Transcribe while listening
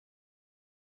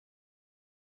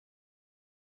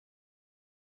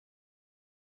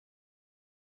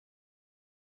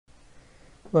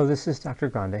Hello, this is Dr.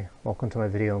 Grande. Welcome to my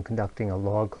video on conducting a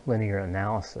log linear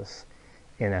analysis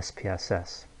in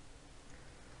SPSS.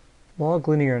 Log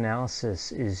linear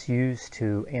analysis is used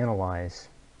to analyze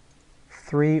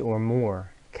 3 or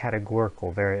more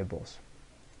categorical variables,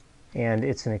 and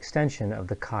it's an extension of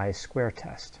the chi-square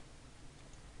test.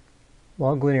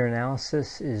 Log linear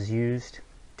analysis is used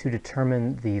to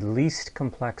determine the least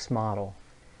complex model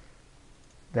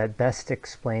that best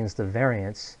explains the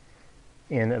variance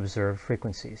in observed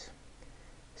frequencies.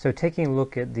 So taking a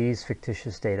look at these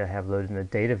fictitious data I have loaded in the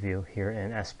data view here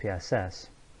in SPSS,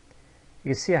 you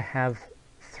can see I have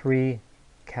 3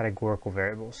 categorical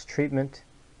variables: treatment,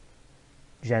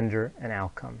 gender, and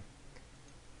outcome.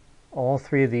 All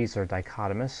 3 of these are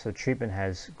dichotomous, so treatment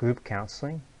has group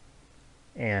counseling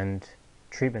and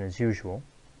treatment as usual,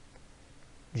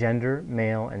 gender,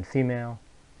 male and female,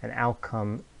 and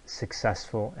outcome,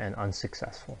 successful and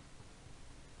unsuccessful.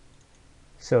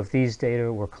 So if these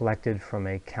data were collected from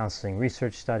a counseling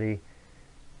research study,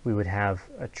 we would have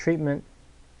a treatment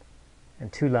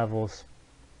and 2 levels,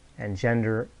 and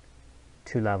gender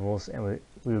 2 levels, and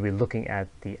we would be looking at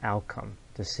the outcome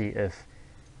to see if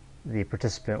the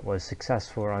participant was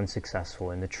successful or unsuccessful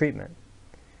in the treatment.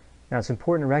 Now, it's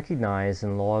important to recognize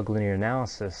in log linear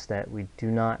analysis that we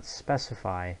do not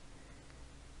specify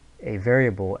a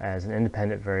variable as an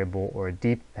independent variable or a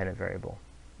dependent variable.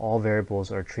 All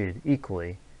variables are treated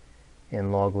equally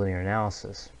in log linear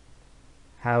analysis.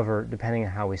 However, depending on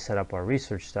how we set up our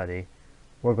research study,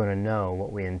 we're going to know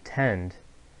what we intend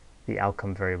the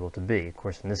outcome variable to be. Of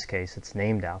course, in this case, it's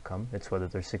named outcome. It's whether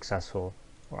they're successful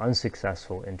or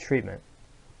unsuccessful in treatment.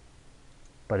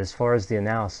 But as far as the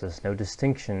analysis, no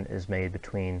distinction is made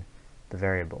between the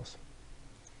variables.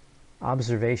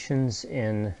 Observations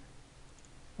in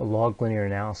a log linear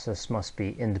analysis must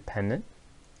be independent.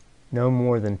 No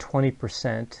more than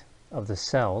 20% of the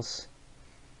cells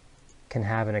can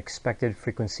have an expected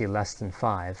frequency less than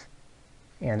 5,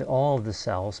 and all of the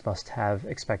cells must have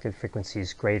expected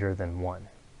frequencies greater than 1.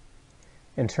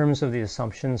 In terms of the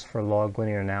assumptions for log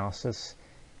linear analysis,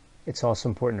 it's also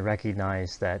important to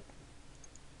recognize that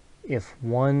if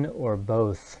one or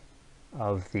both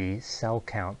of the cell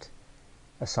count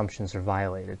assumptions are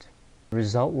violated, the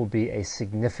result will be a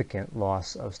significant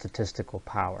loss of statistical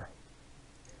power.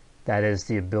 That is,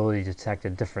 the ability to detect a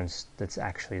difference that's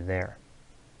actually there.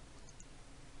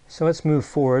 So let's move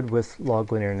forward with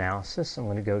log linear analysis. I'm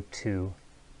going to go to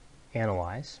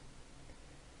Analyze,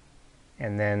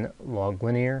 and then Log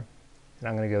Linear, and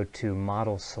I'm going to go to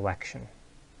Model Selection.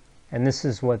 And this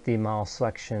is what the model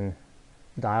selection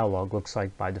dialog looks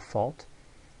like by default.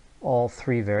 All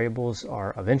 3 variables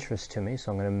are of interest to me,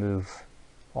 so I'm going to move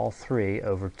all 3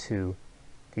 over to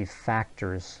the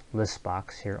Factors list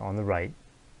box here on the right.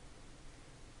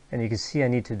 And you can see I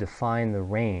need to define the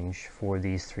range for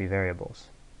these 3 variables.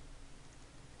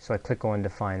 So I click on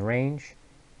Define Range,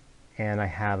 and I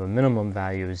have a minimum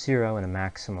value of 0 and a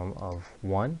maximum of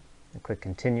 1. And click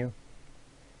Continue.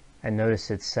 And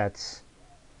notice it sets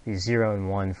the 0 and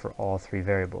 1 for all 3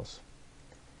 variables.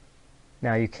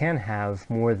 Now you can have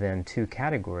more than 2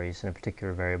 categories in a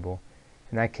particular variable.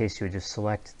 In that case, you would just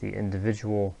select the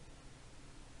individual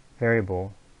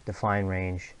variable, define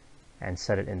range, and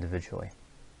set it individually.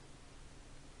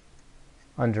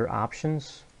 Under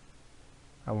Options,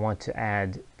 I want to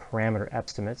add parameter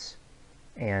estimates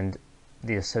and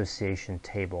the association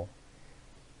table.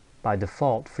 By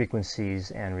default,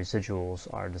 frequencies and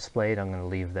residuals are displayed. I'm going to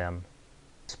leave them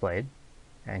displayed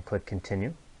and click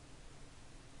Continue.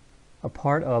 A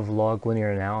part of log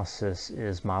linear analysis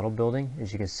is model building.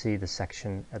 As you can see, the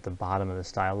section at the bottom of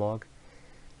this dialog.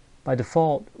 By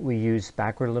default, we use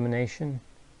backward elimination,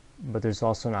 but there's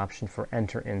also an option for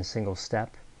enter in single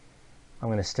step. I'm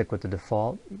going to stick with the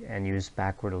default and use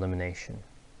backward elimination.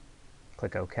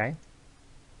 Click OK.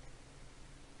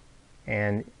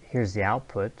 And here's the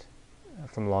output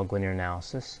from log linear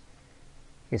analysis.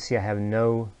 You can see I have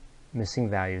no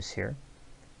missing values here.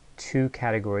 2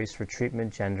 categories for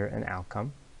treatment, gender, and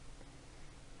outcome.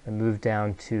 And move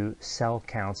down to cell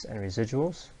counts and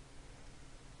residuals.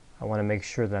 I want to make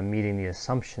sure that I'm meeting the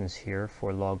assumptions here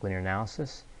for log linear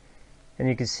analysis. And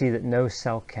you can see that no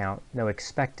cell count, no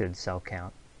expected cell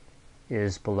count,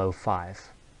 is below 5.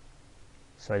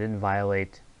 So I didn't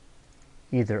violate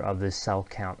either of the cell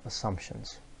count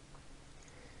assumptions.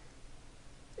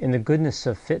 In the goodness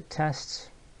of fit tests,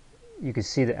 you can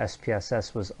see that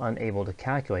SPSS was unable to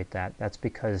calculate that. That's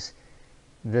because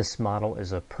this model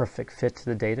is a perfect fit to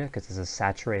the data, because it's a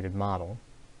saturated model.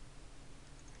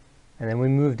 And then we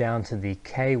move down to the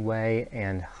K-way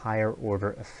and higher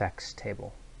order effects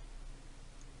table.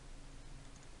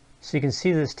 So you can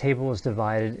see this table is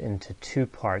divided into two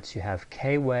parts. You have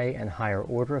k-way and higher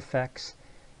order effects,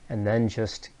 and then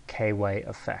just k-way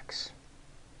effects.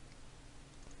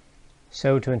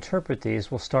 So to interpret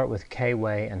these, we'll start with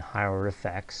k-way and higher order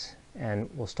effects, and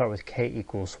we'll start with k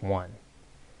equals 1.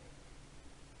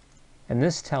 And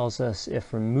this tells us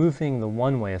if removing the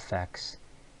one-way effects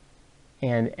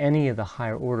and any of the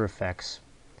higher order effects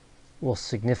will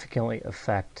significantly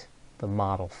affect the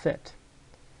model fit.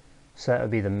 So that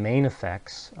would be the main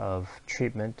effects of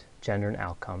treatment, gender, and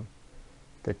outcome,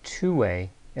 the two-way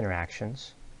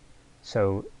interactions,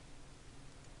 so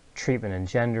treatment and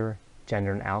gender,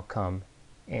 gender and outcome,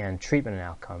 and treatment and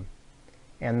outcome,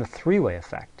 and the three-way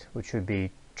effect, which would be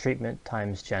treatment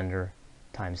times gender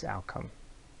times outcome.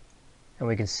 And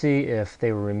we can see if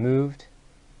they were removed,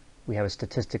 we have a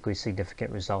statistically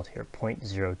significant result here,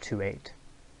 0.028.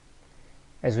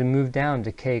 As we move down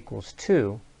to k equals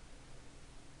 2,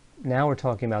 now we're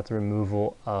talking about the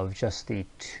removal of just the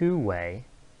two-way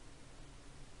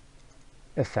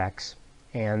effects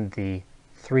and the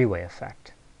three-way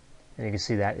effect. And you can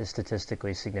see that is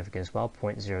statistically significant as well,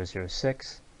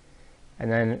 0.006.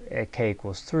 And then at k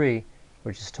equals 3,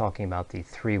 we're just talking about the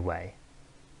three-way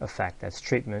effect. That's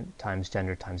treatment times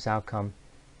gender times outcome.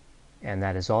 And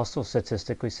that is also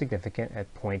statistically significant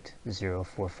at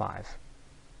 0.045.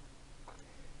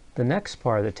 The next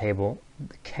part of the table,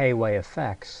 the k-way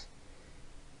effects,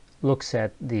 looks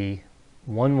at the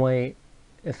one-way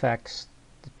effects,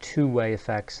 the two-way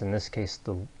effects, in this case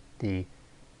the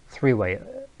three-way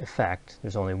effect,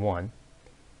 there's only one,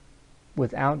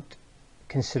 without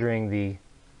considering the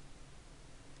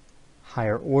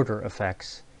higher order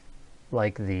effects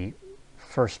like the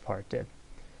first part did.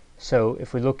 So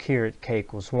if we look here at k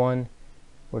equals 1,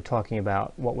 we're talking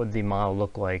about what would the model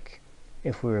look like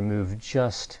if we remove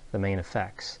just the main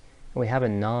effects. And we have a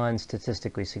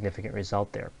non-statistically significant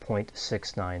result there,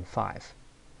 0.695.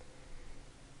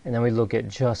 And then we look at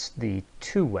just the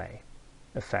two-way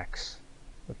effects,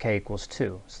 k equals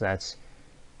 2. So that's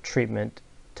treatment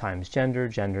times gender,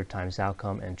 gender times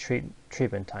outcome, and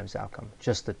treatment times outcome.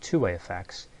 Just the two-way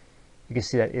effects. You can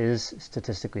see that is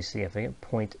statistically significant,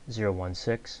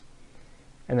 0.016.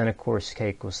 And then, of course, k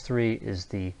equals 3 is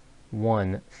the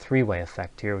one three-way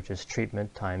effect here, which is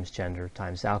treatment times gender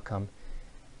times outcome.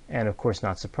 And, of course,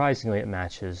 not surprisingly, it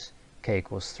matches k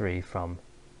equals 3 from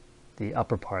the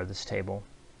upper part of this table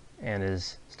and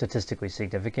is statistically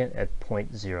significant at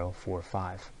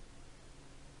 0.045.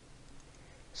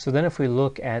 So then if we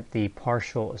look at the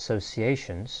partial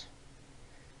associations,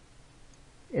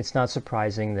 it's not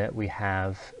surprising that we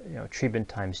have, treatment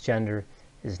times gender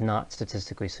is not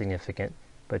statistically significant,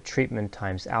 but treatment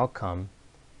times outcome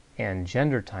and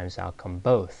gender times outcome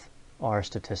both are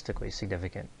statistically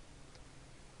significant.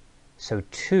 So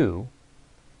 2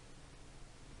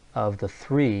 of the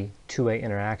 3 two-way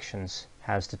interactions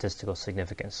have statistical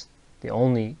significance. The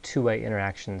only two-way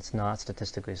interaction that's not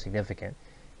statistically significant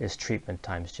is treatment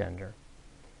times gender.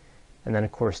 And then,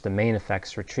 of course, the main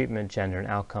effects for treatment, gender, and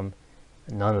outcome,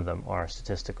 none of them are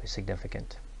statistically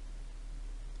significant.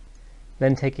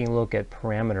 Then taking a look at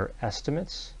parameter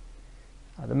estimates.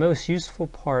 The most useful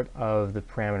part of the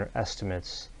parameter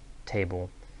estimates table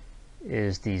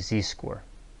is the z-score.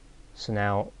 So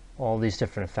now all these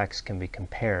different effects can be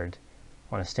compared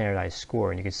on a standardized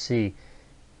score, and you can see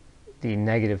the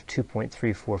negative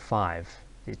 2.345,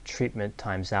 the treatment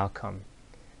times outcome,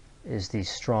 is the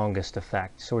strongest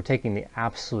effect. So we're taking the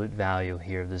absolute value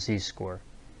here of the z-score,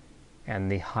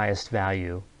 and the highest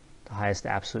value, the highest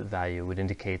absolute value, would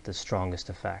indicate the strongest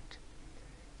effect.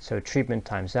 So treatment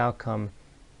times outcome,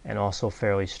 and also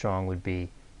fairly strong, would be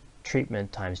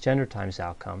treatment times gender times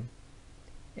outcome,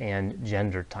 and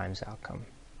gender times outcome.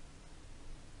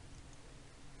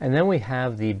 And then we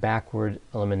have the backward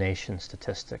elimination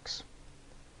statistics,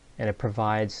 and it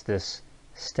provides this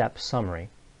step summary.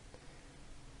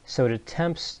 So it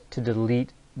attempts to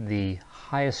delete the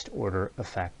highest order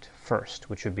effect first,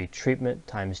 which would be treatment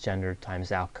times gender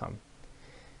times outcome.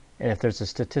 And if there's a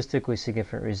statistically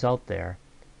significant result there,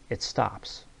 it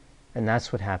stops. And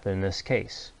that's what happened in this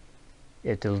case.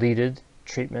 It deleted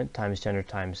treatment times gender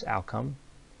times outcome.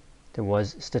 There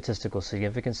was statistical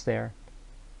significance there,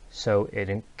 so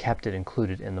it kept it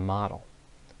included in the model.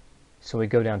 So we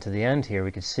go down to the end here,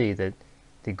 we can see that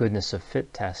the goodness of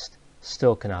fit test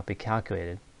still cannot be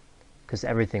calculated because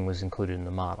everything was included in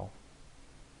the model.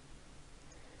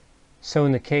 So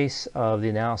in the case of the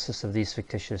analysis of these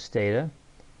fictitious data,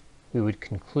 we would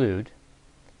conclude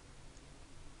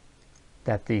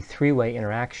that the three-way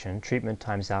interaction, treatment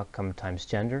times outcome times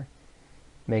gender,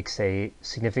 makes a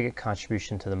significant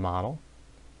contribution to the model.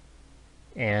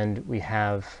 And we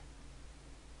have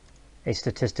a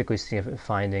statistically significant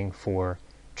finding for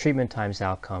treatment times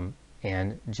outcome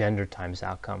and gender times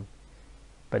outcome,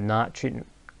 but not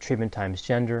treatment times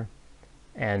gender,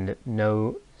 and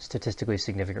no statistically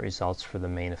significant results for the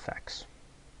main effects.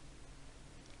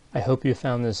 I hope you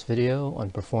found this video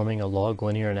on performing a log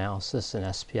linear analysis in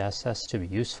SPSS to be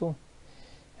useful.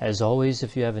 As always,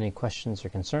 if you have any questions or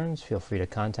concerns, feel free to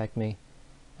contact me,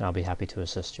 and I'll be happy to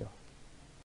assist you.